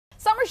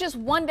Summer's just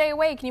one day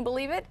away, can you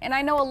believe it? And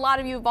I know a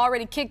lot of you have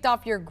already kicked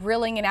off your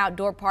grilling and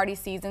outdoor party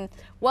season.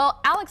 Well,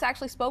 Alex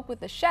actually spoke with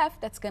the chef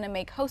that's going to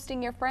make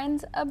hosting your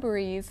friends a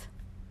breeze.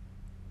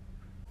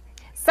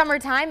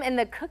 Summertime and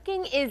the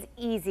cooking is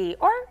easy,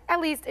 or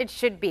at least it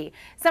should be.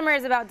 Summer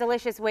is about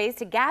delicious ways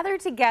to gather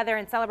together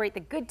and celebrate the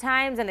good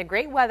times and the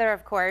great weather,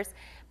 of course.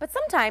 But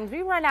sometimes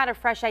we run out of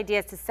fresh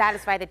ideas to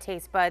satisfy the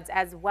taste buds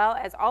as well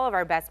as all of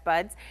our best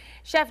buds.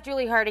 Chef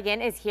Julie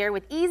Hardigan is here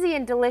with easy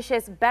and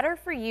delicious better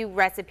for you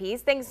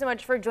recipes. Thanks so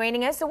much for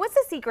joining us. So what's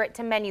the secret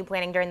to menu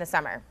planning during the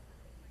summer?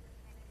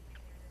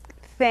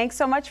 Thanks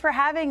so much for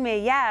having me.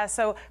 Yeah,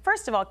 so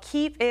first of all,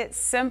 keep it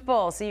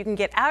simple so you can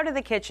get out of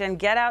the kitchen,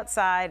 get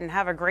outside, and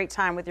have a great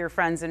time with your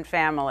friends and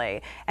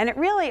family. And it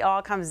really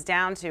all comes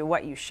down to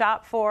what you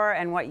shop for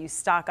and what you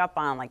stock up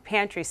on, like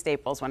pantry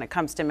staples when it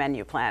comes to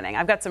menu planning.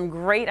 I've got some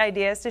great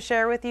ideas to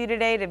share with you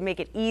today to make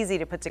it easy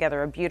to put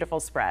together a beautiful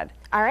spread.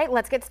 All right,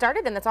 let's get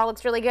started then. This all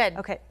looks really good.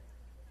 Okay.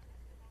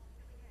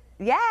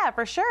 Yeah,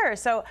 for sure.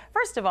 So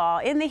first of all,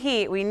 in the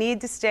heat, we need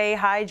to stay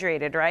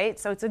hydrated, right?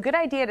 So it's a good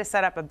idea to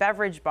set up a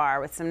beverage bar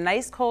with some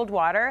nice cold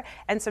water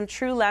and some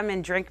True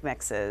Lemon drink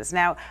mixes.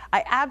 Now,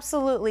 I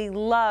absolutely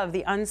love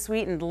the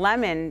unsweetened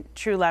lemon,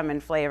 True Lemon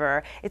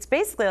flavor. It's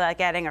basically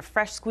like adding a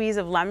fresh squeeze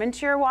of lemon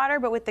to your water,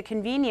 but with the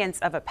convenience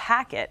of a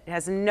packet. It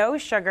has no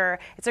sugar.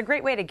 It's a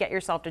great way to get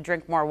yourself to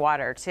drink more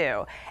water,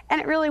 too.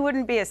 And it really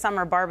wouldn't be a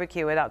summer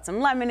barbecue without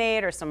some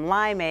lemonade or some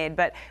limeade,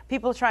 but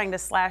people trying to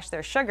slash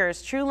their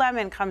sugars, True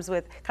Lemon comes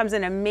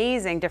in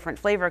amazing different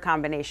flavor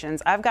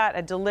combinations. I've got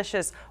a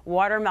delicious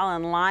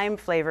watermelon lime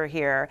flavor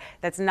here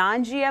that's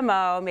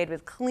non-GMO, made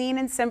with clean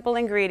and simple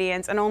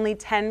ingredients and only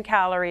 10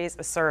 calories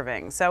a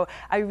serving. So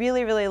I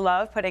really, really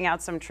love putting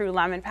out some True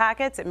Lemon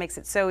packets. It makes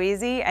it so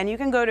easy, and you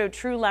can go to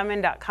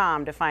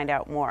truelemon.com to find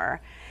out more.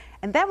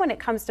 And then when it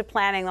comes to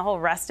planning the whole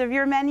rest of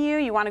your menu,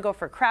 you want to go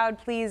for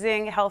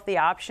crowd-pleasing, healthy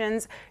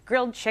options.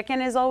 Grilled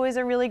chicken is always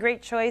a really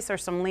great choice, or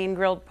some lean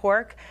grilled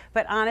pork.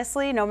 But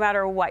honestly, no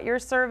matter what you're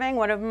serving,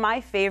 one of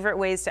my favorite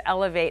ways to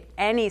elevate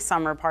any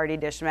summer party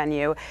dish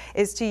menu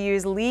is to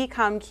use Lee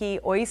Kum Kee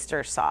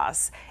oyster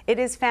sauce. It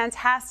is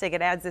fantastic.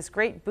 It adds this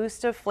great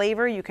boost of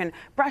flavor. You can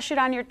brush it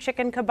on your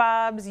chicken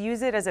kebabs,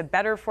 use it as a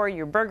better for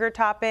you burger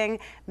topping,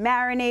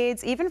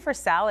 marinades, even for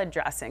salad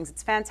dressings.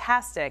 It's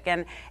fantastic,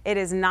 and it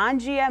is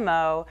non-GMO.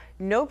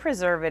 No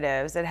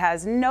preservatives, it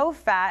has no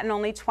fat and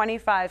only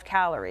 25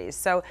 calories.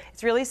 So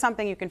it's really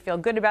something you can feel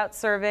good about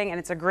serving, and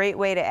it's a great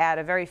way to add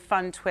a very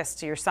fun twist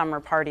to your summer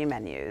party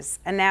menus.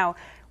 And now,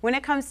 when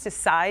it comes to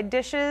side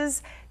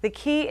dishes, the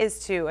key is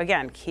to,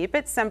 again, keep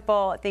it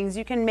simple, things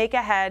you can make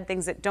ahead,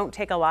 things that don't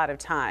take a lot of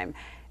time.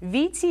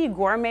 VT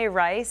gourmet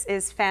rice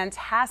is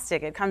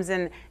fantastic. It comes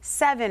in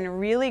 7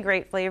 really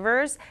great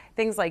flavors,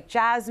 things like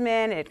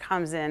jasmine, it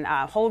comes in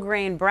whole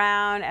grain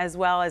brown, as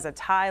well as a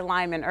Thai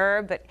lime and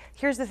herb. But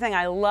here's the thing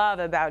I love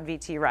about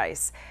VT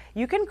rice.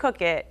 You can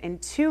cook it in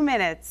 2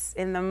 minutes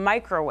in the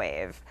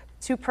microwave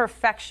to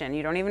perfection.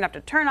 You don't even have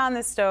to turn on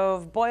the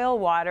stove, boil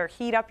water,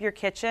 heat up your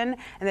kitchen,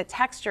 and the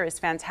texture is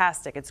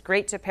fantastic. It's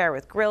great to pair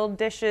with grilled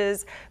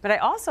dishes, but I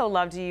also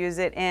love to use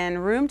it in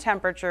room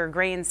temperature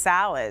grain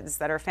salads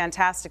that are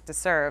fantastic to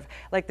serve,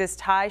 like this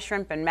Thai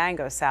shrimp and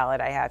mango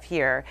salad I have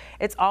here.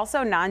 It's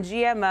also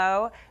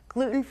non-GMO,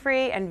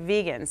 gluten-free, and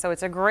vegan, so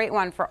it's a great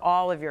one for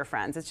all of your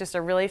friends. It's just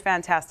a really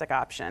fantastic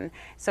option.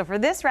 So for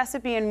this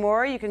recipe and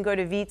more, you can go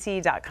to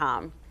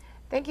vt.com.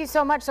 Thank you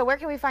so much. So where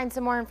can we find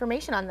some more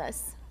information on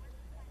this?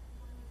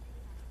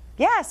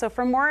 Yeah, so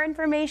for more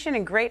information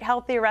and great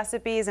healthy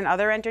recipes and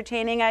other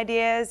entertaining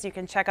ideas, you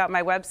can check out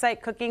my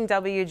website,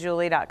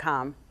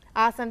 cookingwjulie.com.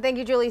 Awesome. Thank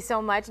you, Julie,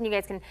 so much. And you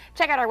guys can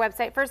check out our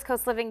website,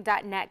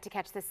 firstcoastliving.net, to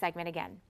catch this segment again.